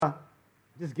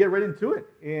just get right into it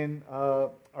in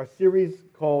our series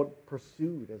called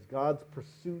Pursued, as God's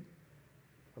pursuit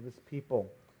of his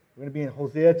people. We're going to be in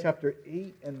Hosea chapter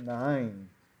 8 and 9.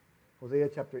 Hosea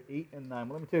chapter 8 and 9.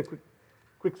 Well, let me tell you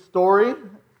a quick story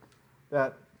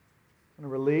that kind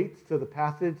of relates to the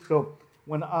passage. So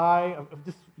when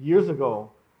just years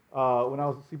ago, when I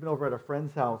was sleeping over at a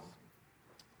friend's house,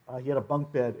 he had a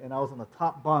bunk bed, and I was on the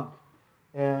top bunk.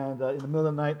 And in the middle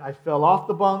of the night, I fell off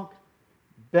the bunk,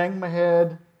 banged my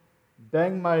head,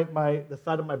 banged the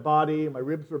side of my body. My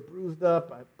ribs were bruised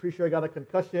up. I'm pretty sure I got a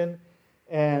concussion.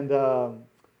 And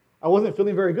I wasn't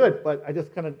feeling very good, but I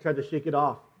just kind of tried to shake it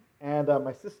off. And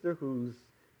my sister, who's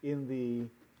in the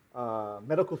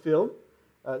medical field,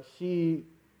 she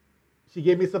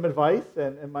gave me some advice,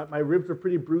 and my ribs were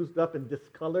pretty bruised up and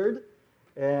discolored.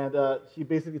 And she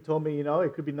basically told me,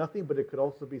 it could be nothing, but it could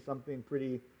also be something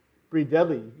pretty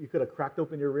deadly. You could have cracked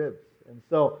open your ribs. And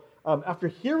so after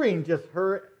hearing just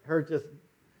her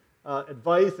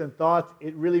advice and thoughts,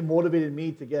 it really motivated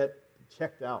me to get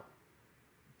checked out,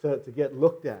 to get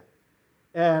looked at.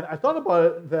 And I thought about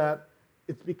it that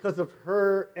it's because of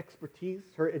her expertise,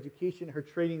 her education, her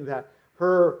training, that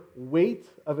her weight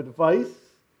of advice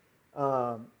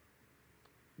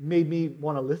made me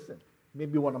want to listen,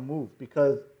 made me want to move,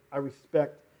 because I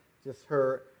respect just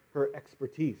her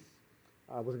expertise.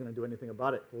 I wasn't going to do anything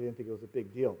about it because I didn't think it was a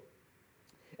big deal.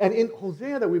 And in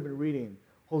Hosea that we've been reading,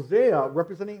 Hosea,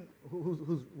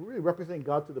 who's really representing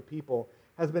God to the people,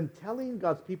 has been telling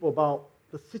God's people about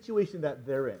the situation that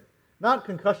they're in. Not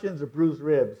concussions or bruised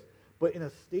ribs, but in a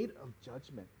state of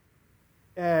judgment.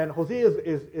 And Hosea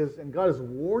and God is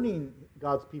warning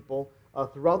God's people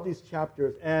throughout these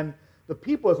chapters. And the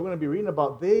people, as we're going to be reading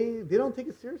about, they don't take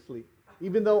it seriously.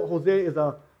 Even though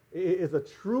Hosea is a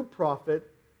true prophet,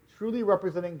 truly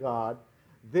representing God,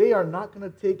 they are not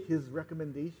going to take his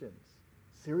recommendations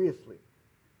seriously.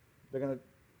 They're going to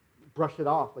brush it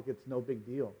off like it's no big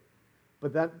deal.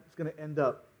 But that's going to end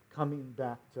up coming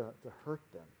back to hurt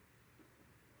them.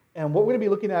 And what we're going to be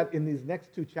looking at in these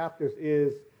next two chapters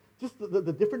is just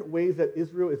the different ways that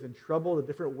Israel is in trouble, the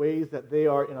different ways that they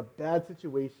are in a bad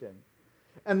situation.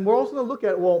 And we're also going to look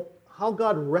at, how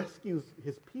God rescues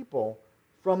his people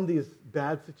from these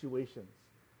bad situations.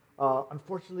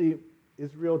 Unfortunately,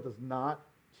 Israel does not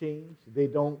change. They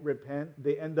don't repent.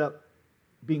 They end up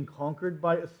being conquered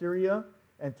by Assyria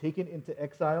and taken into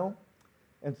exile.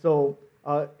 And so,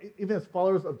 even as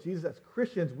followers of Jesus, as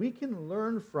Christians, we can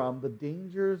learn from the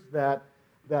dangers that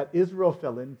Israel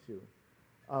fell into,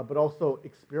 but also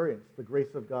experience the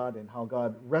grace of God and how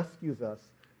God rescues us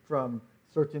from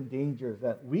certain dangers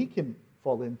that we can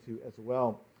fall into as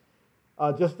well.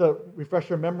 Just to refresh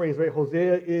your memories, right?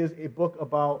 Hosea is a book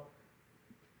about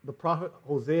the prophet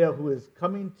Hosea, who is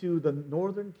coming to the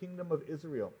northern kingdom of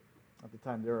Israel. At the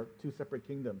time, there are two separate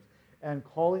kingdoms, and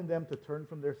calling them to turn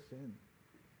from their sin,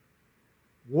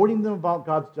 warning them about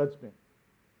God's judgment,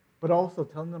 but also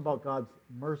telling them about God's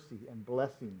mercy and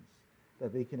blessings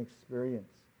that they can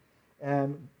experience.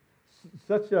 And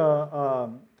the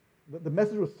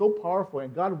message was so powerful,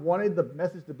 and God wanted the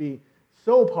message to be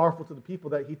so powerful to the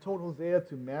people that he told Hosea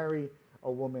to marry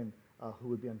a woman who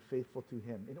would be unfaithful to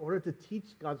him, in order to teach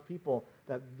God's people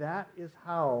that is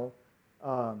how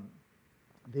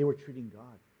they were treating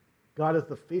God. God, as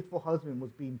the faithful husband, was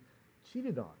being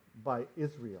cheated on by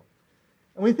Israel.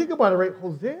 And when you think about it, right,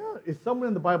 Hosea is someone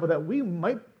in the Bible that we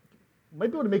might be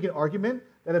able to make an argument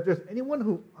that if there's anyone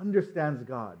who understands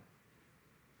God,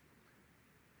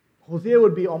 Hosea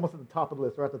would be almost at the top of the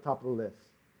list, or at the top of the list.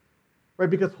 Right?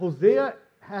 Because Hosea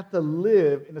had to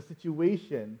live in a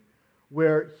situation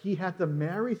where he had to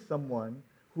marry someone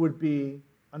who would be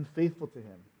unfaithful to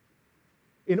him.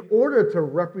 In order to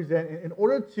represent, in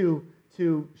order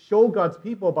to show God's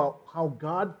people about how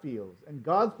God feels and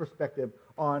God's perspective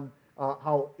on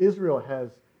how Israel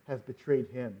has betrayed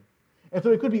him. And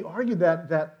so it could be argued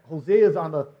that Hosea is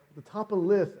on the top of the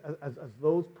list as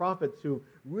those prophets who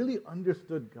really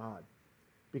understood God,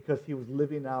 because he was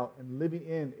living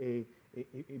in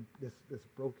this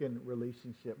broken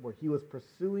relationship where he was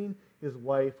pursuing his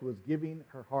wife, who was giving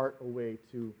her heart away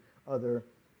to other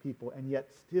people, and yet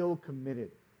still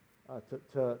committed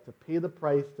to pay the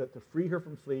price, to free her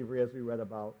from slavery, as we read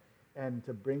about, and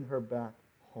to bring her back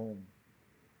home.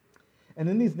 And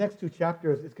in these next two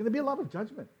chapters, it's going to be a lot of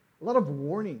judgment, a lot of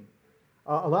warning,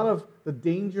 a lot of the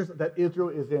dangers that Israel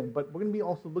is in. But we're going to be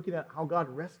also looking at how God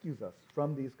rescues us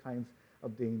from these kinds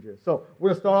of dangers. So we're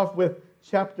going to start off with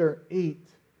chapter 8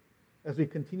 as we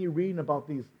continue reading about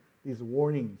these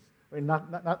warnings. I mean,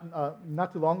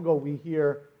 not too long ago, we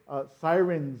hear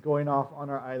sirens going off on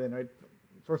our island, right?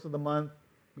 First of the month,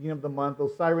 beginning of the month,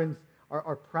 those sirens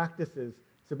are practices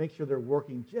to make sure they're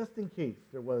working just in case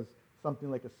there was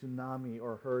something like a tsunami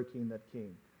or a hurricane that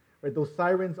came. Right? Those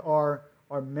sirens are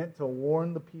meant to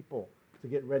warn the people to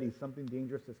get ready. Something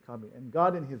dangerous is coming. And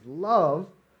God, in his love,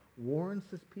 warns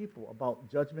his people about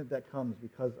judgment that comes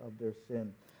because of their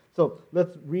sin. So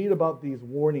let's read about these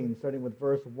warnings, starting with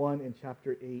verse 1 in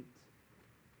chapter 8.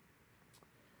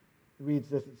 It reads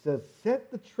this. It says,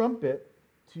 "Set the trumpet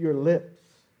to your lips.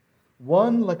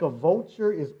 One like a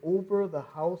vulture is over the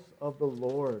house of the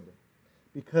Lord,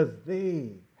 because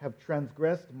they have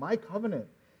transgressed my covenant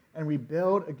and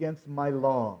rebelled against my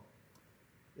law."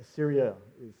 Assyria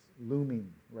is looming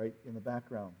right in the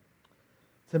background.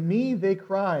 "To me they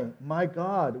cry, 'My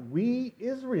God, we,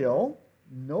 Israel,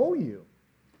 know you.'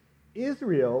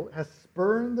 Israel has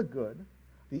spurned the good.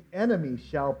 The enemy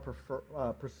shall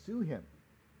pursue him."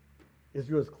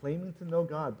 Israel is claiming to know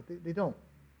God, but they don't.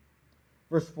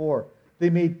 Verse 4, "They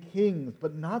made kings,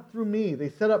 but not through me. They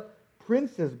set up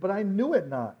princes, but I knew it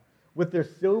not. With their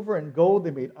silver and gold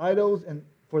they made idols and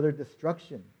for their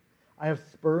destruction. I have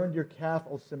spurned your calf,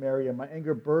 O Samaria. My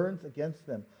anger burns against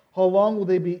them. How long will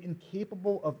they be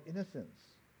incapable of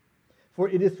innocence? For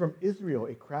it is from Israel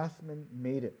a craftsman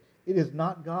made it. It is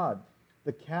not God.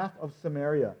 The calf of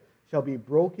Samaria shall be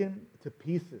broken to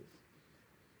pieces."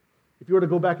 If you were to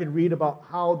go back and read about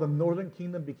how the northern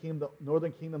kingdom became the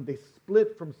northern kingdom, they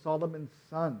split from Solomon's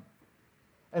son.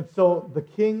 And so the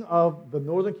king of the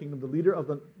northern kingdom, the leader of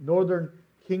the northern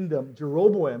kingdom,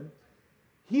 Jeroboam,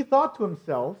 he thought to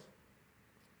himself,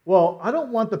 well, I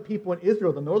don't want the people in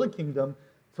Israel, the northern kingdom,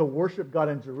 to worship God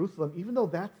in Jerusalem, even though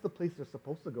that's the place they're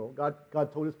supposed to go.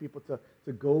 God told his people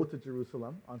to go to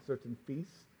Jerusalem on certain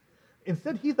feasts.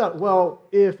 Instead, he thought, well,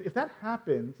 if that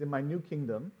happens in my new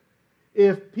kingdom,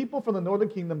 if people from the northern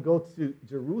kingdom go to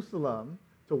Jerusalem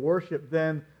to worship,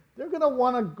 then they're going to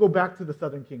want to go back to the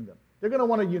southern kingdom. They're going to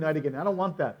want to unite again. I don't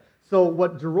want that. So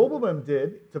what Jeroboam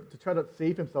did to try to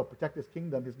save himself, protect his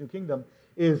kingdom, his new kingdom,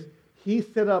 is he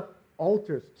set up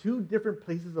altars, 2 different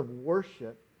places of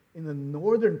worship in the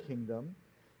northern kingdom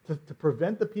to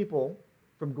prevent the people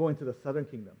from going to the southern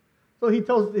kingdom. So he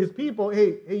tells his people,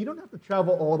 hey, you don't have to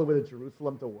travel all the way to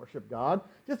Jerusalem to worship God.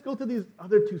 Just go to these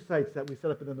other 2 sites that we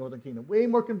set up in the northern kingdom. Way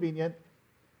more convenient.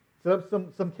 Set up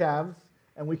some calves,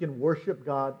 and we can worship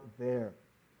God there.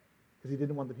 Because he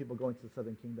didn't want the people going to the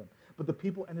southern kingdom. But the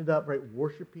people ended up,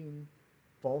 worshiping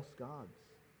false gods.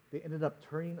 They ended up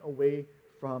turning away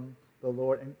from the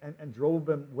Lord. And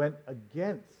Jeroboam went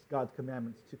against God's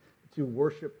commandments to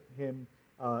worship him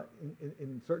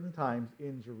in certain times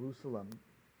in Jerusalem.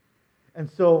 And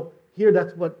so here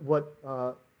that's what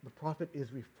the prophet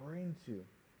is referring to,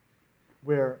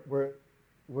 where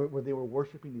they were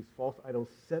worshiping these false idols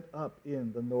set up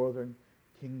in the northern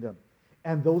kingdom.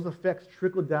 And those effects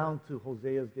trickled down to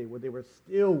Hosea's day, where they were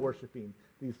still worshiping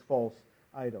these false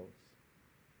idols.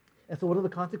 And so what are the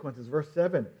consequences? Verse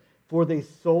 7, "For they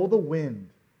sow the wind,"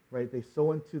 right? They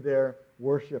sow into their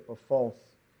worship of false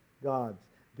gods.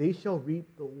 "They shall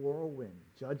reap the whirlwind,"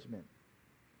 judgment.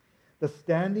 "The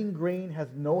standing grain has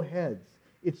no heads.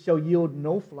 It shall yield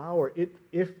no flour.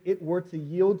 If it were to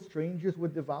yield, strangers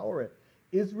would devour it.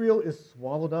 Israel is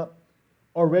swallowed up.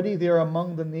 Already they are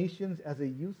among the nations as a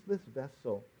useless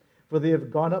vessel, for they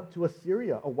have gone up to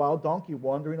Assyria, a wild donkey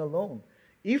wandering alone.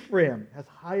 Ephraim has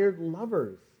hired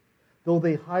lovers. Though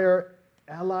they hire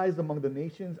allies among the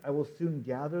nations, I will soon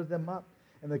gather them up,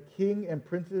 and the king and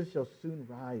princes shall soon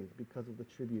rise because of the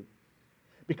tribute.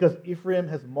 Because Ephraim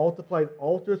has multiplied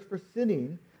altars for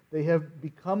sinning, they have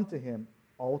become to him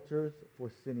altars for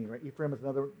sinning." Right? Ephraim is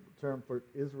another term for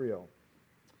Israel.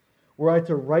 "Were I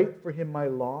to write for him my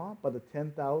law by the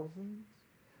 10,000s,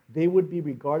 they would be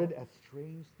regarded as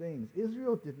strange things."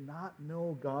 Israel did not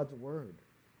know God's word.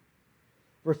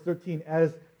 Verse 13,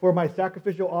 "As for my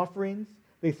sacrificial offerings,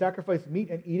 they sacrifice meat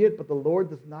and eat it, but the Lord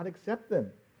does not accept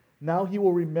them. Now he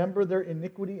will remember their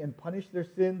iniquity and punish their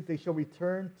sins. They shall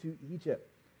return to Egypt.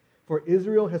 For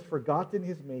Israel has forgotten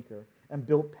his maker and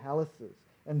built palaces,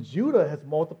 and Judah has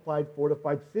multiplied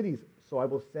fortified cities. So I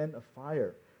will send a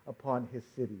fire upon his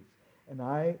cities, and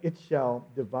it shall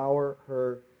devour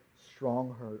her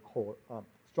strongholds."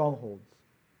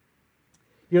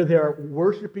 Here they are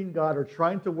worshiping God or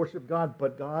trying to worship God,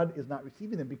 but God is not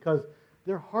receiving them because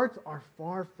their hearts are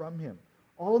far from him.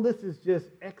 All of this is just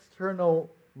external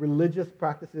religious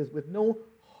practices with no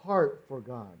heart for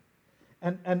God.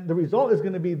 And the result is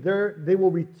going to be they will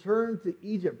return to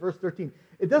Egypt. Verse 13.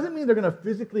 It doesn't mean they're going to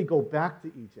physically go back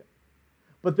to Egypt,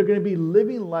 but they're going to be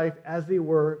living life as they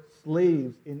were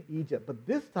slaves in Egypt. But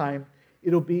this time,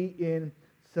 it'll be in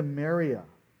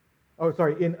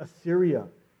in Assyria,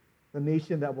 the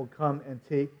nation that will come and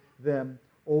take them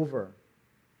over.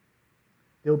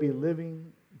 They'll be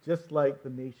living just like the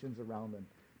nations around them,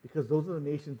 because those are the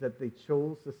nations that they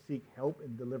chose to seek help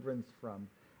and deliverance from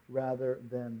rather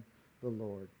than the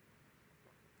Lord.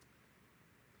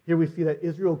 Here we see that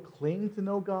Israel claimed to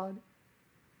know God,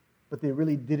 but they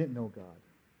really didn't know God.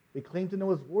 They claimed to know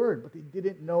his word, but they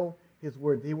didn't know his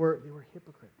word. They were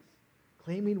hypocrites,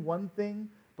 claiming one thing,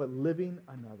 but living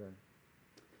another.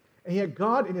 And yet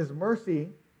God, in his mercy,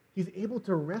 he's able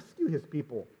to rescue his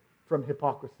people from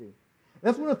hypocrisy. And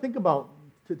that's what I think about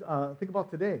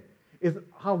today, is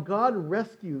how God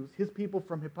rescues his people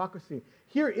from hypocrisy.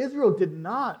 Here, Israel did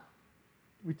not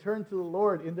return to the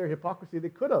Lord in their hypocrisy. They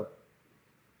could have.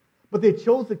 But they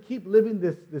chose to keep living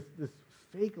this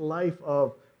fake life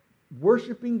of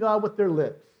worshiping God with their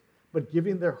lips, but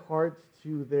giving their hearts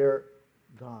to their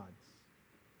gods.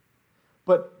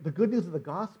 But the good news of the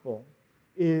gospel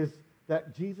is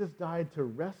that Jesus died to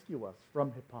rescue us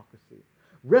from hypocrisy,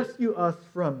 rescue us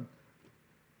from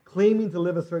claiming to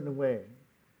live a certain way,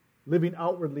 living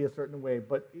outwardly a certain way,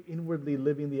 but inwardly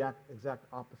living the exact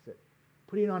opposite,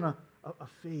 putting on a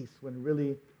face when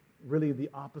really the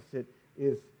opposite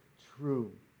is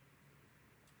true.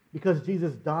 Because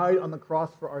Jesus died on the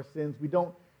cross for our sins, we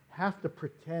don't have to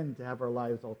pretend to have our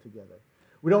lives all together.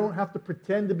 We don't have to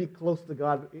pretend to be close to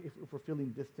God if we're feeling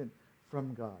distant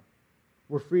from God.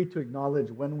 We're free to acknowledge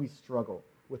when we struggle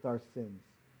with our sins.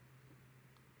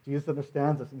 Jesus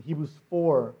understands us. In Hebrews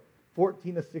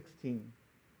 4:14-16,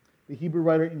 the Hebrew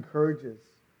writer encourages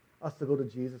us to go to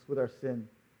Jesus with our sin.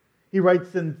 He writes,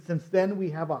 since then we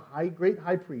have a great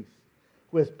high priest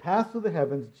who has passed through the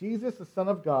heavens, Jesus, the Son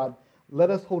of God. Let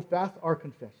us hold fast our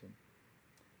confession.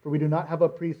 For we do not have a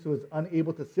priest who is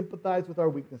unable to sympathize with our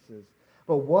weaknesses,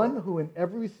 but one who in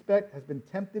every respect has been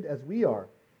tempted as we are,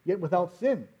 yet without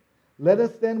sin. Let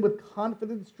us then with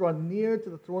confidence draw near to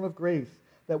the throne of grace,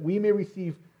 that we may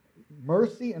receive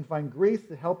mercy and find grace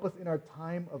to help us in our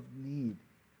time of need.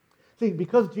 See,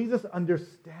 because Jesus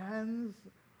understands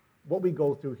what we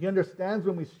go through, he understands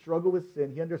when we struggle with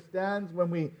sin, he understands when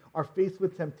we are faced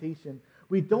with temptation,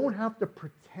 we don't have to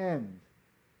pretend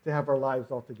to have our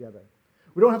lives all together.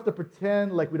 We don't have to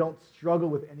pretend like we don't struggle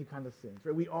with any kind of sins.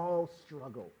 Right? We all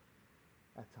struggle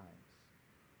at times.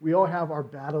 We all have our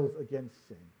battles against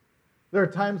sin. There are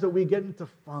times that we get into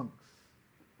funks.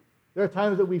 There are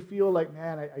times that we feel like,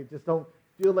 man, I just don't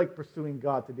feel like pursuing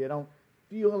God today. I don't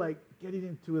feel like getting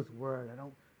into his word. I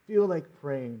don't feel like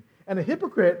praying. And a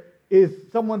hypocrite is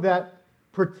someone that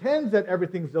pretends that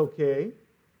everything's okay,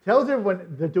 tells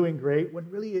everyone they're doing great, when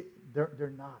really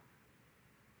they're not.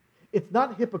 It's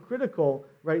not hypocritical,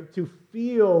 right, to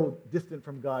feel distant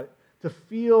from God, to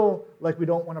feel like we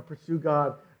don't want to pursue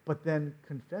God, but then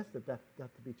confess that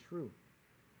to be true.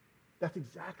 That's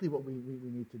exactly what we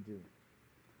need to do.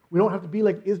 We don't have to be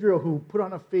like Israel, who put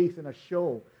on a face and a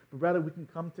show, but rather we can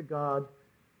come to God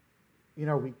in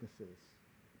our weaknesses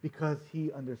because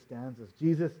he understands us.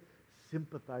 Jesus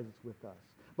sympathizes with us.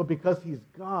 But because he's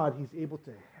God, he's able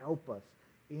to help us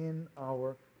in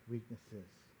our weaknesses.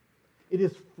 It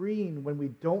is freeing when we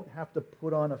don't have to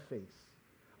put on a face,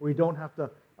 or we don't have to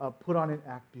put on an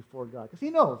act before God. Because he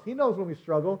knows. He knows when we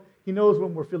struggle. He knows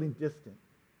when we're feeling distant.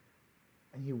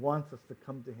 And he wants us to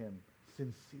come to him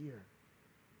sincere.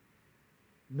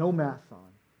 No mask on.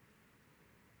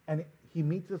 And he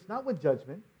meets us not with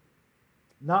judgment,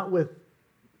 not with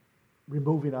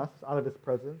removing us out of his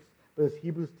presence, but as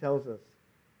Hebrews tells us,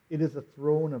 it is a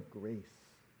throne of grace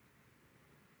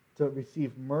to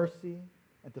receive mercy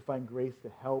and to find grace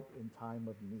to help in time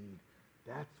of need.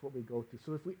 That's what we go through.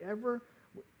 So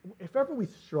if ever we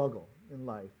struggle in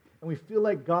life and we feel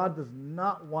like God does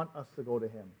not want us to go to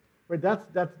him, right?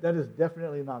 That is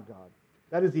definitely not God.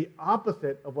 That is the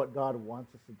opposite of what God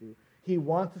wants us to do. He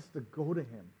wants us to go to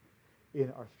him in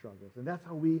our struggles. And that's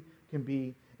how we can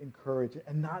be encouraged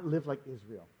and not live like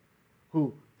Israel,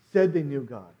 who said they knew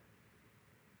God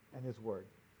and his word,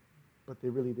 but they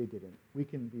didn't. We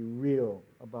can be real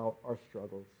about our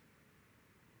struggles.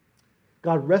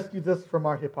 God rescues us from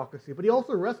our hypocrisy, but he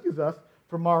also rescues us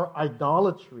from our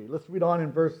idolatry. Let's read on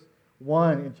in verse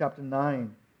 1 in chapter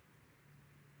 9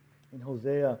 in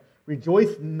Hosea.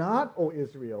 Rejoice not, O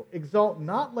Israel, exalt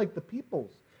not like the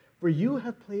peoples, for you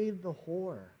have played the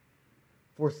whore,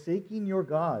 forsaking your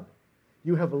God.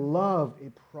 You have loved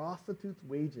a prostitute's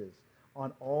wages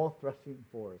on all threshing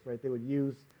floors. Right? They would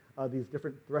use these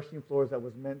different threshing floors that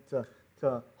was meant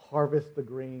to harvest the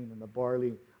grain and the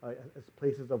barley as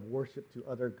places of worship to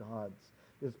other gods.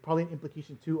 There's probably an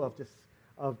implication too of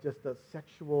just the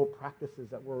sexual practices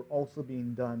that were also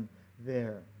being done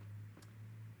there.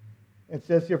 It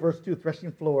says here, verse 2,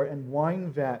 threshing floor and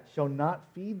wine vat shall not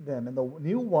feed them, and the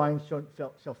new wine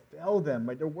shall fail them.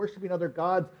 Right? They're worshiping other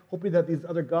gods, hoping that these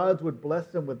other gods would bless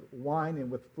them with wine and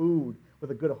with food,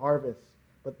 with a good harvest,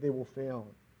 but they will fail.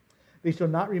 They shall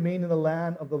not remain in the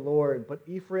land of the Lord, but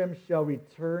Ephraim shall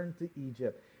return to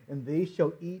Egypt, and they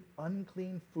shall eat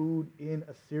unclean food in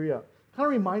Assyria. Kind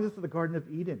of reminds us of the Garden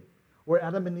of Eden, where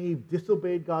Adam and Eve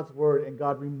disobeyed God's word, and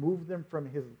God removed them from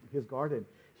his garden.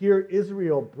 Here,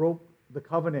 Israel broke the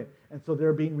covenant, and so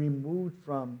they're being removed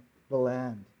from the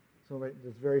land. So right,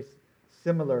 there's very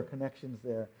similar connections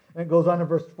there. And it goes on in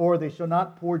verse 4, they shall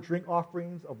not pour drink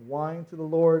offerings of wine to the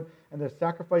Lord, and their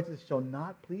sacrifices shall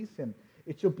not please him.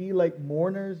 It shall be like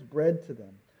mourners' bread to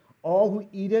them. All who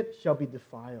eat it shall be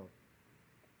defiled.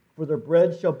 For their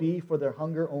bread shall be for their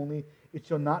hunger only. It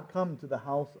shall not come to the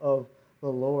house of the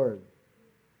Lord.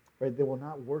 Right? They will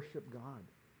not worship God.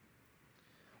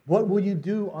 What will you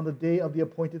do on the day of the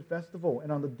appointed festival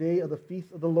and on the day of the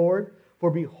feast of the Lord?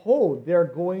 For behold, they are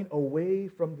going away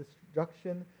from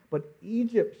destruction, but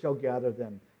Egypt shall gather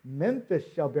them. Memphis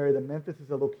shall bury them. Memphis is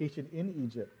a location in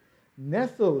Egypt.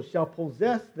 Nessos shall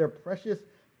possess their precious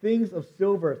things of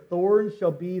silver. Thorns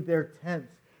shall be their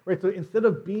tents. Right, so instead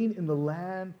of being in the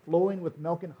land flowing with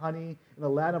milk and honey, in the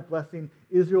land of blessing,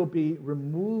 Israel will be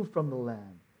removed from the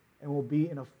land and will be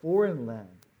in a foreign land,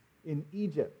 in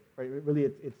Egypt. Right, really,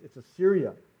 it's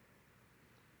Assyria.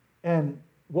 And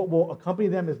what will accompany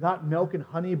them is not milk and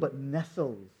honey, but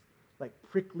nettles, like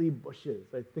prickly bushes.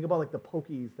 Right? Think about like the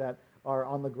pokies that are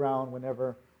on the ground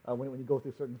whenever when you go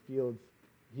through certain fields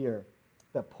here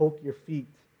that poke your feet.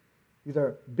 These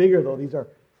are bigger though. These are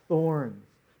thorns.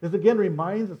 This again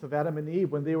reminds us of Adam and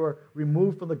Eve when they were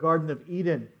removed from the Garden of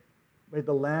Eden. Right?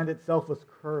 The land itself was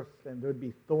cursed, and there would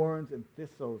be thorns and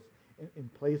thistles in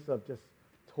place of just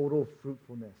total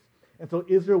fruitfulness. And so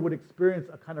Israel would experience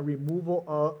a kind of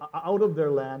removal out of their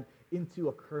land into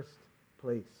a cursed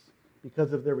place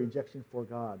because of their rejection for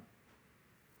God.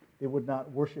 They would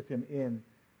not worship him in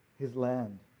his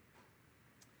land.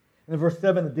 And in verse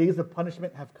 7, the days of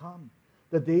punishment have come.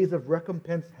 The days of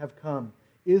recompense have come.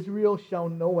 Israel shall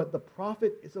know it. The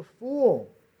prophet is a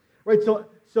fool. Right,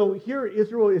 so here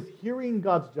Israel is hearing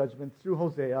God's judgment through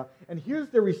Hosea, and here's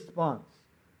their response.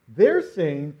 They're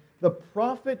saying, the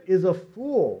prophet is a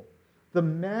fool. The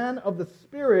man of the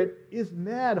Spirit is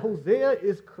mad. Hosea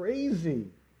is crazy.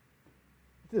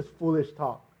 This is foolish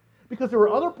talk. Because there were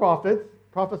other prophets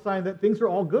prophesying that things are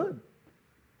all good.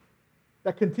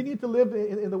 That continue to live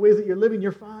in the ways that you're living.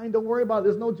 You're fine. Don't worry about it.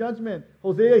 There's no judgment.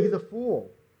 Hosea, he's a fool.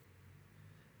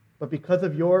 But because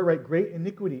of your great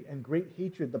iniquity and great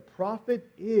hatred, the prophet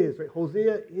is,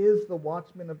 Hosea is the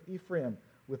watchman of Ephraim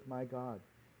with my God.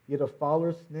 Yet a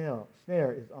fowler's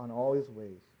snare is on all his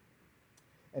ways,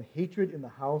 and hatred in the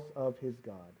house of his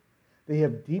God. They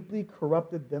have deeply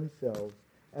corrupted themselves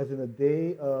as in the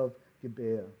day of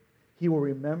Gibeah. He will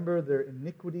remember their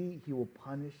iniquity. He will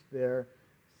punish their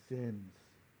sins.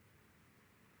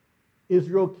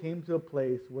 Israel came to a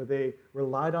place where they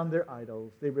relied on their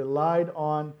idols. They relied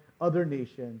on other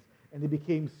nations, and they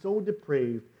became so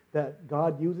depraved that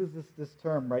God uses this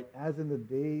term, right, as in the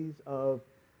days of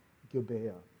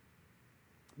Gibeah.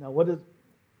 Now, what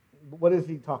is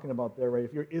he talking about there, right?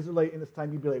 If you're Israelite in this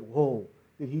time, you'd be like, whoa,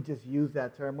 did he just use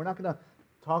that term? We're not going to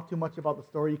talk too much about the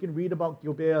story. You can read about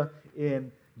Gibeah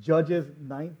in Judges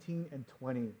 19 and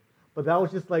 20. But that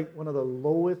was just like one of the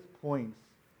lowest points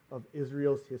of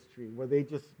Israel's history, where they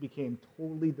just became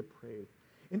totally depraved.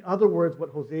 In other words, what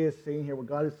Hosea is saying here, what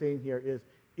God is saying here is,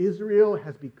 Israel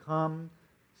has become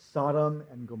Sodom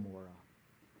and Gomorrah.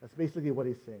 That's basically what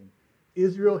he's saying.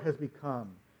 Israel has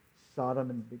become Sodom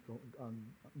and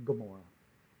Gomorrah.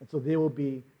 And so they will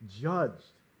be judged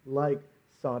like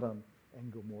Sodom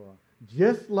and Gomorrah,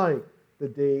 just like the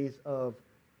days of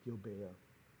Gibeah.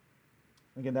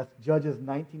 Again, that's Judges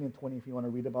 19 and 20 if you want to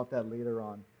read about that later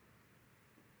on.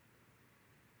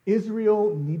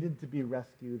 Israel needed to be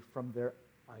rescued from their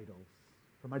idols,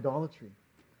 from idolatry.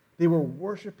 They were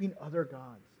worshiping other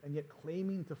gods and yet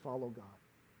claiming to follow God.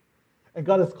 And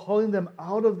God is calling them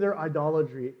out of their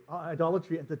idolatry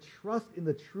and to trust in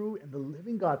the true and the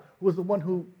living God, who was the one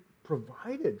who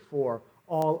provided for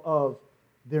all of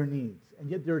their needs. And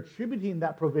yet they're attributing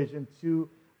that provision to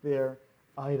their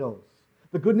idols.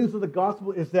 The good news of the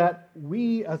gospel is that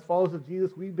we, as followers of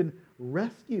Jesus, we've been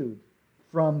rescued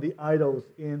from the idols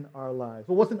in our lives.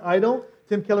 Well, what's an idol?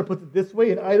 Tim Keller puts it this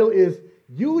way. An idol is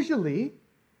usually,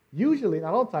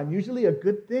 not all the time, usually a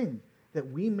good thing that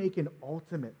we make an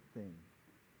ultimate thing.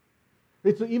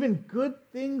 Right? So even good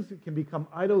things can become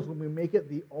idols when we make it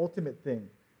the ultimate thing.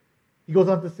 He goes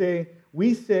on to say,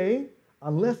 we say,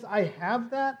 unless I have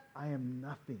that, I am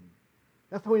nothing.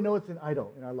 That's how we know it's an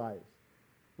idol in our lives.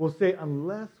 We'll say,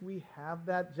 unless we have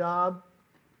that job,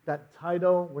 that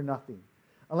title, we're nothing.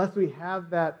 Unless we have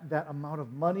that amount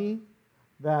of money,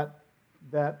 that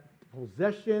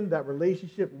possession, that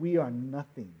relationship, we are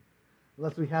nothing.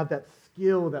 Unless we have that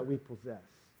skill that we possess,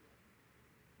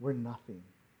 we're nothing.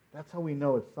 That's how we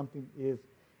know if something is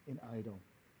an idol.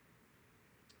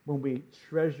 When we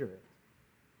treasure it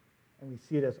and we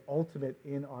see it as ultimate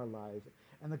in our lives.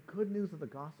 And the good news of the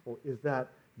gospel is that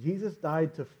Jesus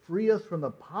died to free us from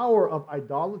the power of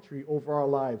idolatry over our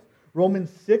lives. Romans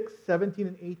 6, 17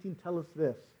 and 18 tell us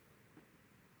this.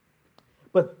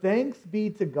 But thanks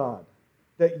be to God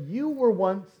that you were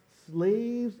once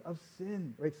slaves of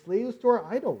sin, right? Slaves to our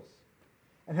idols,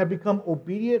 and have become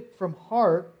obedient from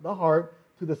the heart,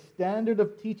 to the standard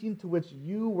of teaching to which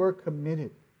you were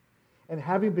committed. And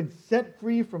having been set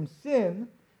free from sin,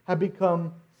 have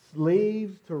become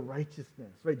slaves to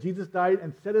righteousness, right? Jesus died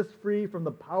and set us free from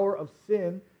the power of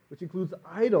sin, which includes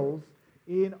idols,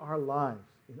 in our lives,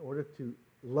 in order to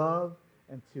love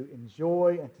and to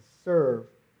enjoy and to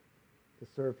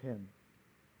serve Him.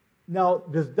 Now,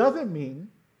 this doesn't mean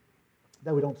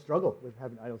that we don't struggle with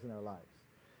having idols in our lives.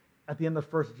 At the end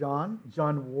of 1 John,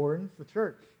 John warns the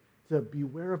church to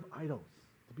beware of idols.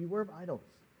 To beware of idols.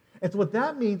 And so what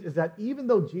that means is that even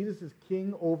though Jesus is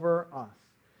king over us,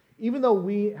 even though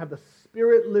we have the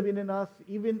Spirit living in us,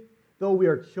 even though we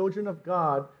are children of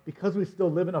God, because we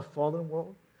still live in a fallen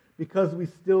world, because we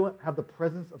still have the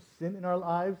presence of sin in our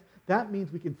lives, that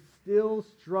means we can still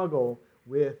struggle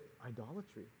with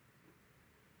idolatry,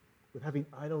 with having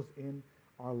idols in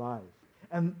our lives.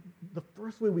 And the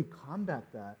first way we combat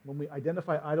that, when we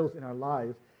identify idols in our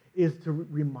lives, is to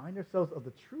remind ourselves of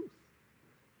the truth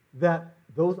that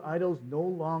those idols no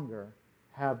longer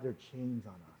have their chains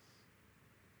on us.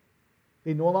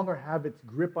 They no longer have its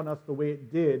grip on us the way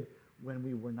it did when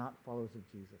we were not followers of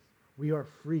Jesus. We are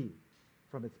free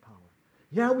from its power.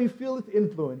 Yeah, we feel its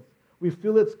influence. We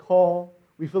feel its call.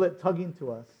 We feel it tugging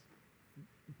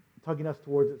us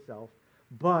towards itself.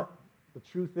 But the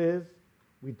truth is,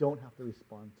 we don't have to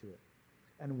respond to it.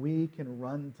 And we can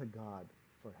run to God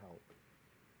for help.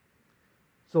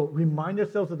 So remind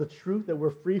ourselves of the truth that we're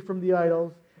free from the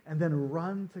idols, and then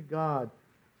run to God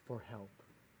for help.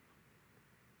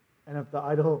 And if the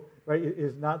idol, right,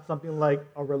 is not something like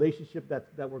a relationship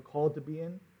that we're called to be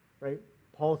in, right,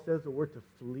 Paul says that we're to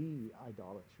flee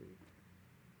idolatry.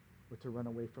 We're to run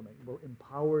away from it. We're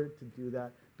empowered to do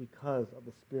that because of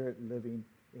the Spirit living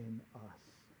in us.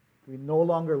 We no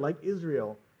longer, like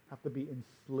Israel, have to be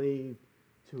enslaved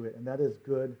to it. And that is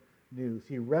good news.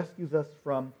 He rescues us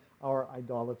from our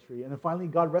idolatry. And then finally,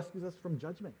 God rescues us from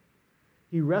judgment.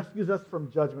 He rescues us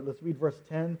from judgment. Let's read verse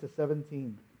 10 to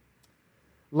 17.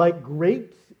 Like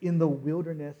grapes in the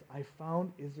wilderness, I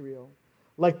found Israel,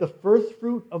 like the first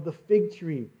fruit of the fig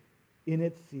tree in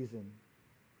its season.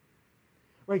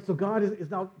 Right, so God is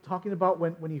now talking about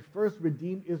when He first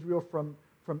redeemed Israel from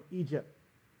Egypt,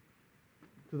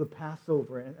 through the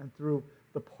Passover and through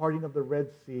the parting of the Red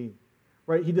Sea.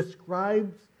 Right, He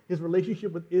describes His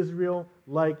relationship with Israel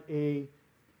like a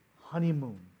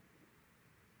honeymoon.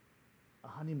 A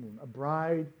honeymoon, a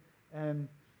bride and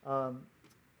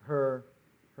her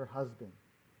husband,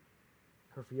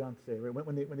 her fiance, right?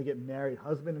 When they get married,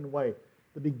 husband and wife,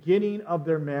 the beginning of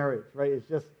their marriage, right? It's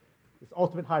just this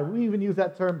ultimate high. We even use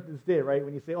that term this day, right?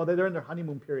 When you say, oh, they're in their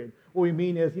honeymoon period. What we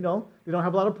mean is, they don't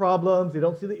have a lot of problems. They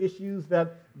don't see the issues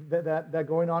that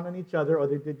going on in each other, or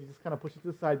they just kind of push it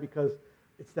to the side because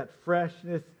it's that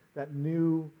freshness, that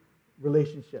new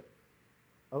relationship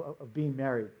of being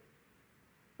married.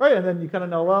 Right? And then you kind of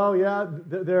know, well, yeah,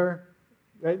 they're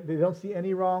right? They don't see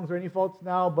any wrongs or any faults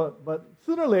now, but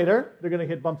sooner or later, they're going to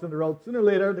hit bumps in the road. Sooner or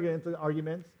later, they're going to get into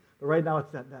arguments. But right now,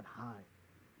 it's that high.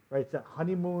 Right? It's that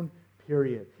honeymoon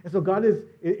period. And so God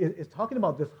is talking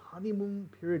about this honeymoon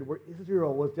period where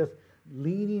Israel was just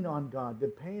leaning on God,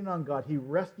 depending on God. He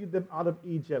rescued them out of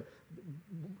Egypt,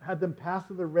 had them pass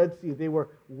through the Red Sea. They were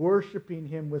worshiping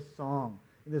Him with song.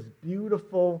 In this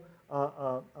beautiful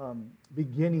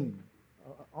beginning,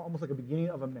 almost like a beginning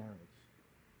of a marriage.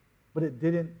 But it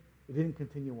didn't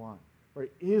continue on, where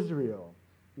Israel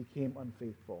became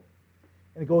unfaithful.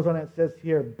 And it goes on, it says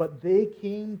here, but they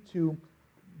came to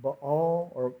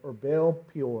Baal or Baal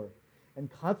Peor and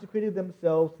consecrated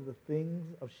themselves to the things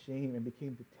of shame and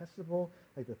became detestable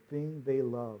like the thing they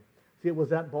loved. See, it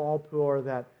was at Baal Peor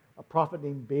that a prophet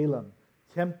named Balaam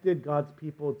tempted God's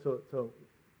people to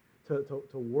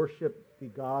worship the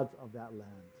gods of that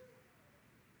land.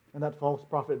 And that false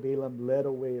prophet Balaam led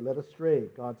astray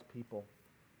God's people.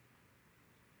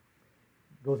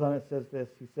 Goes on, it says this.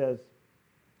 He says,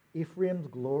 Ephraim's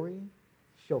glory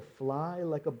shall fly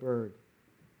like a bird.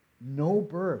 No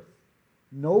birth,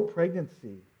 no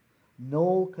pregnancy,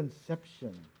 no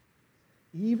conception.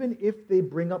 Even if they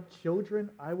bring up children,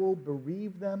 I will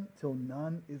bereave them till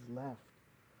none is left.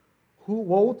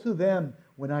 Woe to them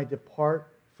when I depart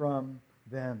from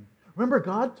them. Remember,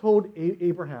 God told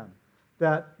Abraham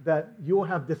that you will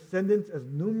have descendants as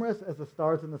numerous as the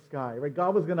stars in the sky. Right?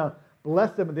 God was going to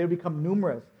bless them and they would become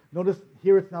numerous. Notice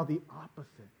here it's now the opposite.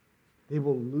 They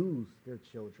will lose their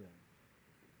children.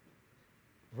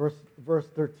 Verse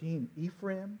 13,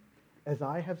 Ephraim, as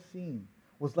I have seen,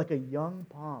 was like a young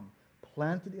palm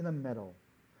planted in a meadow,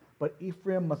 but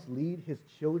Ephraim must lead his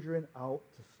children out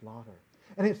to slaughter.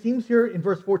 And it seems here in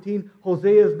verse 14,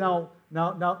 Hosea is now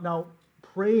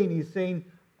praying. He's saying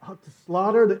to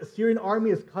slaughter. The Assyrian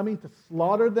army is coming to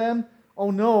slaughter them.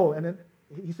 Oh no. And then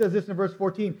he says this in verse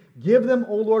 14, give them,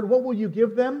 O Lord, what will you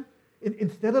give them?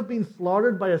 Instead of being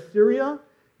slaughtered by Assyria,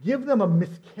 give them a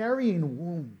miscarrying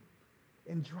womb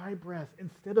and dry breasts.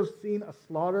 Instead of seeing a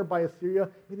slaughter by Assyria,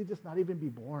 may they just not even be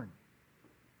born.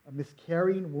 A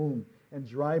miscarrying womb and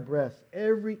dry breasts.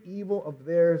 Every evil of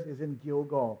theirs is in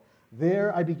Gilgal.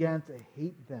 There I began to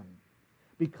hate them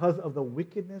because of the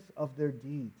wickedness of their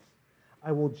deeds.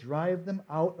 I will drive them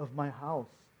out of my house.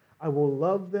 I will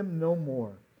love them no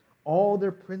more. All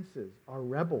their princes are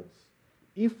rebels.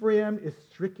 Ephraim is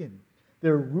stricken.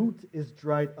 Their root is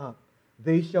dried up.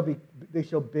 They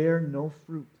shall bear no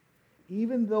fruit.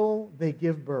 Even though they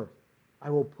give birth,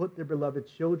 I will put their beloved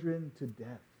children to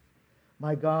death.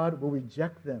 My God will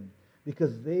reject them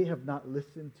because they have not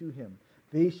listened to him.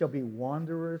 They shall be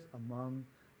wanderers among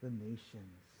the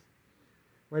nations.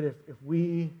 Right? If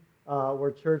we were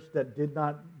a church that did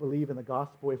not believe in the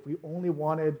gospel, if we only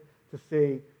wanted to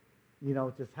say,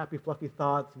 just happy, fluffy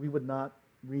thoughts, we would not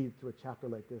read through a chapter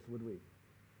like this, would we?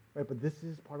 Right? But this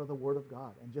is part of the Word of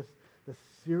God, and just the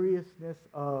seriousness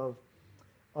of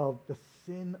the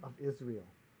sin of Israel,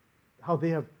 how they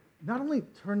have not only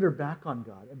turned their back on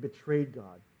God and betrayed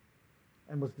God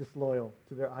and was disloyal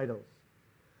to their idols,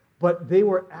 but they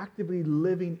were actively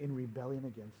living in rebellion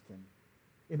against him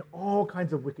in all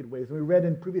kinds of wicked ways. And we read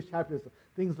in previous chapters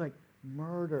things like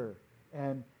murder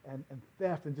and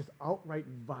theft and just outright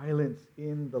violence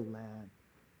in the land.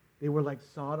 They were like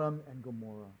Sodom and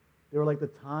Gomorrah. They were like the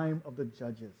time of the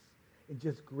judges in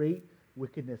just great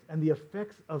wickedness. And the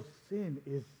effects of sin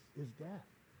is death,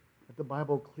 that the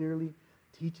Bible clearly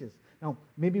teaches. Now,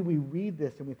 maybe we read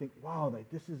this and we think, wow, like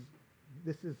this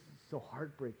is so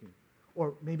heartbreaking.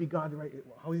 Or maybe God, right,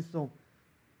 how he's so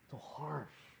harsh.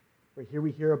 Right here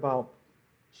we hear about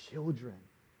children.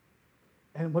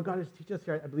 And what God is teaching us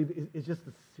here, I believe, is just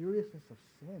the seriousness of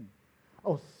sin.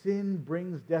 Oh, sin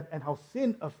brings death, and how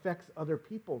sin affects other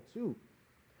people too.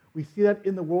 We see that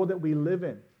in the world that we live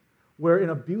in, where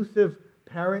an abusive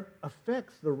parent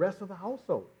affects the rest of the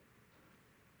household.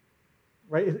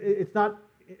 Right? It's not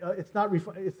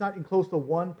enclosed to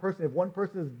one person. If one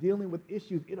person is dealing with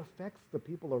issues, it affects the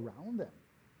people around them.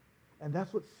 And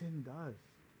that's what sin does.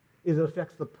 It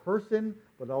affects the person,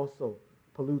 but also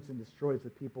pollutes and destroys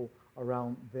the people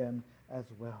around them as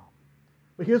well.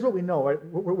 But here's what we know, right?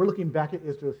 We're looking back at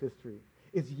Israel's history.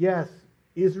 It's yes,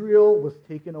 Israel was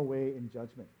taken away in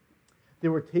judgment. They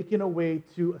were taken away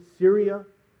to Assyria,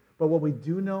 but what we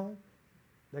do know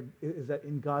is that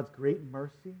in God's great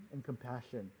mercy and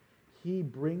compassion, he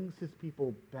brings his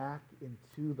people back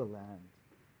into the land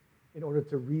in order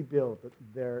to rebuild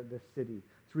their city,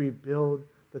 to rebuild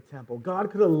the temple.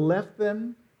 God could have left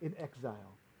them in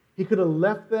exile. He could have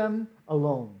left them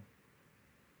alone.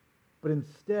 But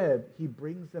instead, he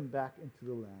brings them back into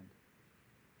the land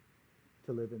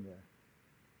to live in there.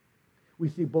 We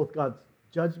see both God's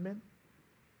judgment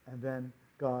and then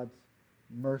God's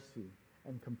mercy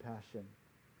and compassion.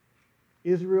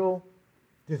 Israel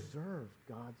deserved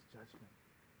God's judgment.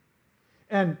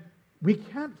 And we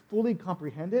can't fully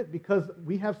comprehend it because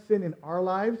we have sin in our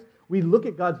lives. We look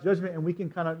at God's judgment and we can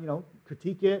kind of,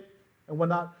 critique it and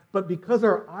whatnot. But because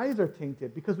our eyes are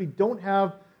tainted, because we don't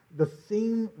have the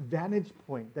same vantage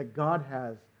point that God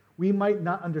has, we might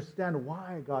not understand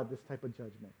why God this type of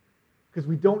judgment. Because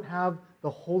we don't have the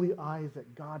holy eyes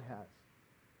that God has.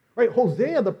 Right?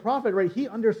 Hosea, the prophet, right, he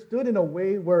understood in a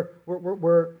way where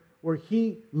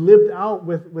he lived out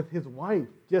with his wife,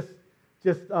 just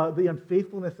the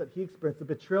unfaithfulness that he experienced, the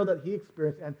betrayal that he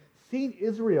experienced, and seeing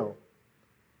Israel,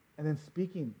 and then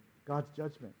speaking God's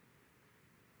judgment.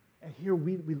 And here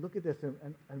we look at this,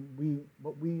 and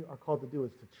what we are called to do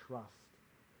is to trust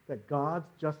that God's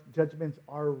judgments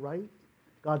are right,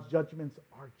 God's judgments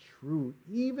are true,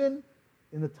 even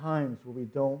in the times where we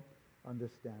don't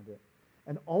understand it.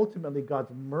 And ultimately,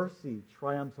 God's mercy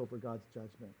triumphs over God's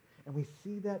judgment. And we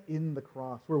see that in the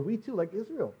cross, where we too, like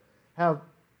Israel, have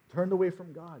turned away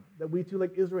from God, that we too,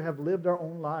 like Israel, have lived our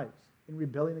own lives in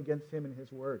rebelling against him and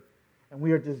his word. And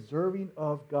we are deserving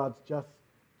of God's just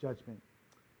judgment.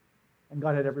 And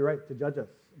God had every right to judge us.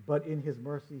 But in his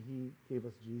mercy, he gave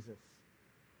us Jesus.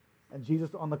 And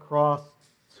Jesus on the cross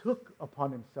took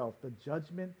upon himself the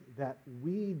judgment that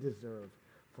we deserve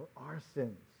for our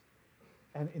sins.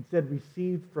 And instead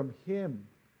received from him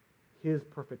his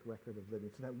perfect record of living,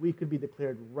 so that we could be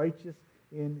declared righteous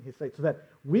in his sight, so that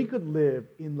we could live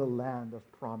in the land of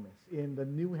promise, in the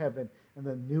new heaven and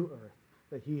the new earth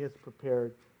that he has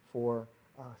prepared for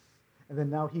us. And then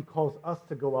now he calls us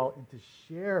to go out and to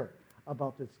share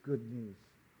about this good news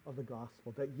of the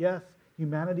gospel, that yes,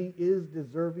 humanity is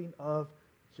deserving of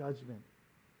judgment,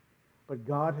 but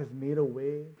God has made a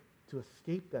way to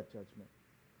escape that judgment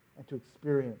and to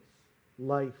experience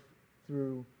life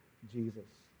through Jesus.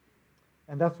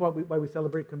 And that's why we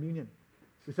celebrate communion.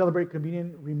 We celebrate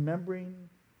communion remembering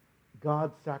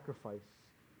God's sacrifice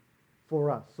for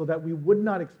us, so that we would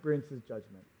not experience his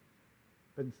judgment,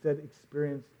 but instead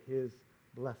experience his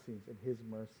blessings and his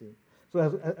mercy.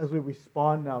 So as we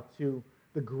respond now to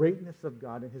the greatness of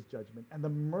God in his judgment and the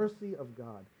mercy of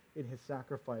God in his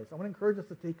sacrifice, I want to encourage us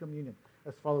to take communion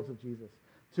as followers of Jesus,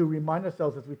 to remind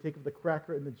ourselves as we take of the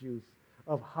cracker and the juice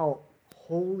of how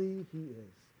holy he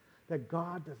is, that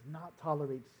God does not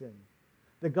tolerate sin,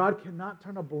 that God cannot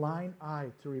turn a blind eye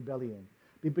to rebellion.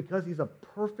 Because he's a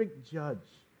perfect judge,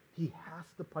 he has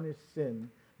to punish sin,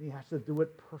 and he has to do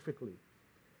it perfectly.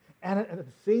 And at the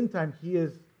same time, he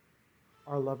is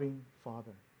our loving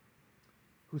Father,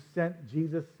 who sent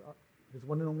Jesus, his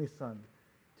one and only Son,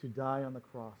 to die on the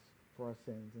cross for our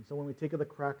sins. And so when we take of the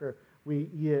cracker, we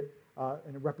eat it,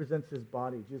 and it represents his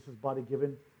body, Jesus' body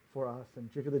given for us.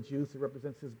 And drink of the juice, it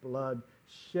represents his blood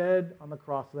shed on the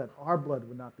cross, so that our blood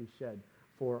would not be shed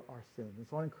for our sins. And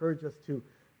so I encourage us to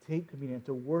take communion,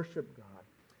 to worship God.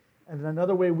 And then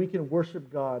another way we can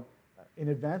worship God in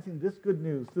advancing this good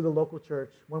news through the local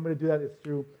church, one way to do that is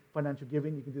through financial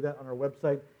giving. You can do that on our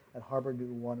website at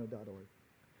harbornew1.org.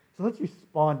 So let's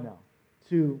respond now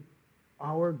to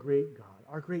our great God,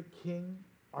 our great King,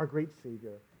 our great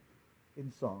Savior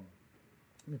in song.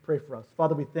 Let me pray for us.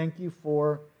 Father, we thank you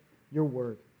for your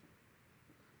word.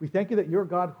 We thank you that you're a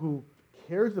God who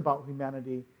cares about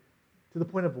humanity to the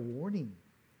point of warning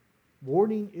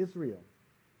Israel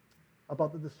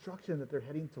about the destruction that they're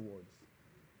heading towards,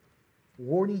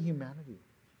 warning humanity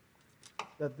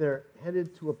that they're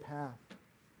headed to a path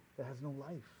that has no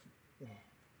life in it.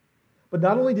 But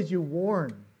not only did you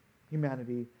warn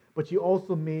humanity, but you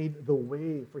also made the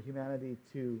way for humanity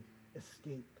to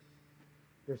escape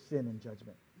their sin and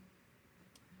judgment.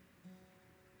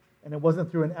 And it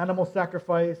wasn't through an animal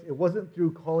sacrifice. It wasn't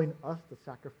through calling us to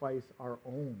sacrifice our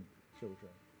own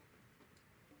children.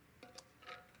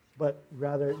 But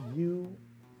rather you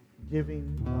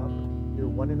giving up your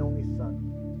one and only Son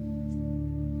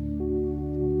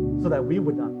so that we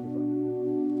would not give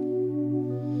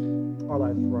up our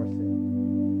lives for our sin.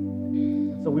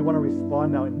 And so we want to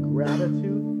respond now in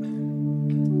gratitude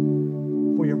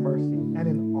for your mercy and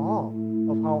in awe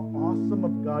of how awesome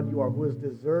of God you are, who is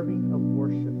deserving of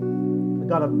worship. A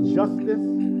God of justice,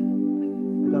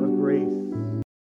 a God of grace,